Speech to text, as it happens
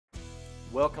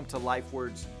Welcome to Life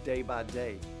Words Day by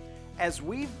Day. As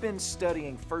we've been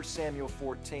studying 1 Samuel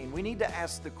 14, we need to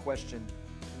ask the question,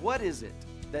 what is it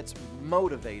that's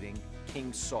motivating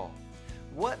King Saul?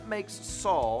 What makes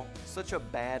Saul such a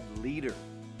bad leader?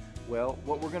 Well,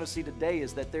 what we're going to see today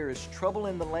is that there is trouble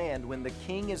in the land when the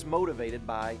king is motivated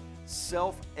by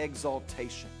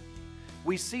self-exaltation.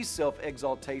 We see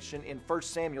self-exaltation in 1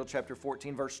 Samuel chapter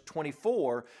 14, verse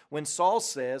 24, when Saul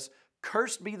says,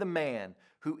 "Cursed be the man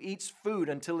who eats food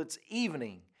until it's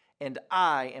evening, and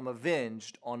I am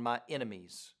avenged on my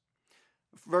enemies."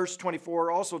 Verse 24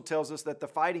 also tells us that the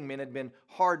fighting men had been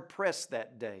hard-pressed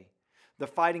that day. The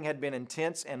fighting had been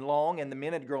intense and long, and the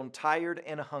men had grown tired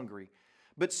and hungry.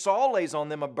 But Saul lays on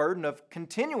them a burden of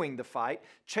continuing the fight,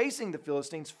 chasing the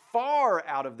Philistines far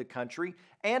out of the country,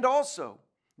 and also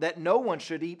that no one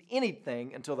should eat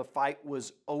anything until the fight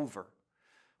was over.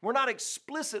 We're not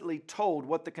explicitly told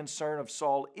what the concern of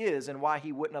Saul is and why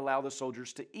he wouldn't allow the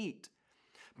soldiers to eat.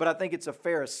 But I think it's a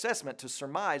fair assessment to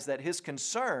surmise that his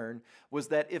concern was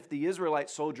that if the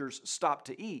Israelite soldiers stopped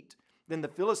to eat, then the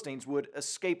Philistines would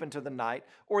escape into the night,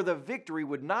 or the victory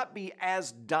would not be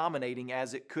as dominating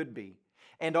as it could be.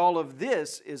 And all of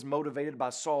this is motivated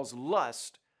by Saul's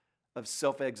lust of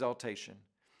self-exaltation.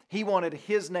 He wanted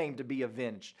his name to be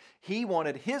avenged. He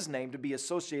wanted his name to be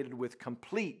associated with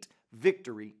complete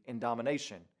victory and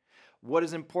domination. What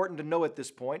is important to know at this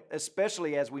point,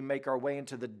 especially as we make our way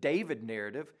into the David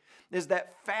narrative, is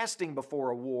that fasting before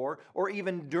a war or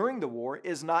even during the war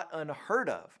is not unheard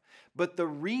of, but the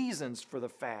reasons for the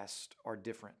fast are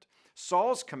different.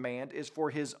 Saul's command is for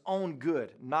his own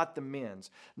good, not the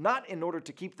men's, not in order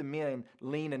to keep the men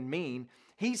lean and mean.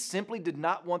 He simply did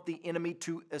not want the enemy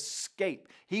to escape.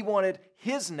 He wanted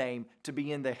his name to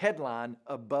be in the headline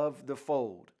above the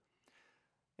fold.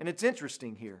 And it's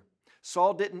interesting here.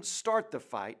 Saul didn't start the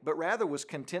fight, but rather was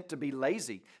content to be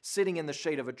lazy, sitting in the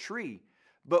shade of a tree.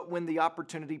 But when the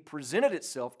opportunity presented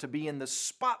itself to be in the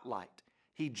spotlight,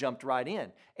 he jumped right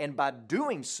in, and by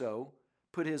doing so,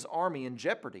 put his army in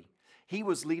jeopardy. He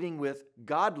was leading with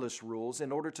godless rules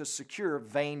in order to secure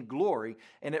vain glory,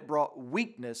 and it brought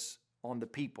weakness on the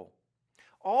people.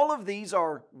 All of these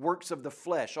are works of the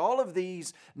flesh. All of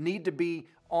these need to be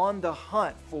on the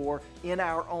hunt for in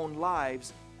our own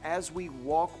lives as we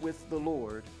walk with the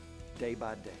Lord day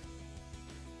by day.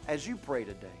 As you pray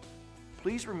today,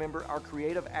 please remember our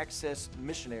Creative Access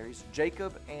missionaries,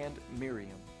 Jacob and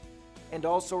Miriam. And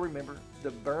also remember the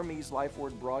Burmese Life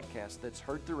Word broadcast that's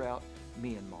heard throughout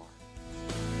Myanmar.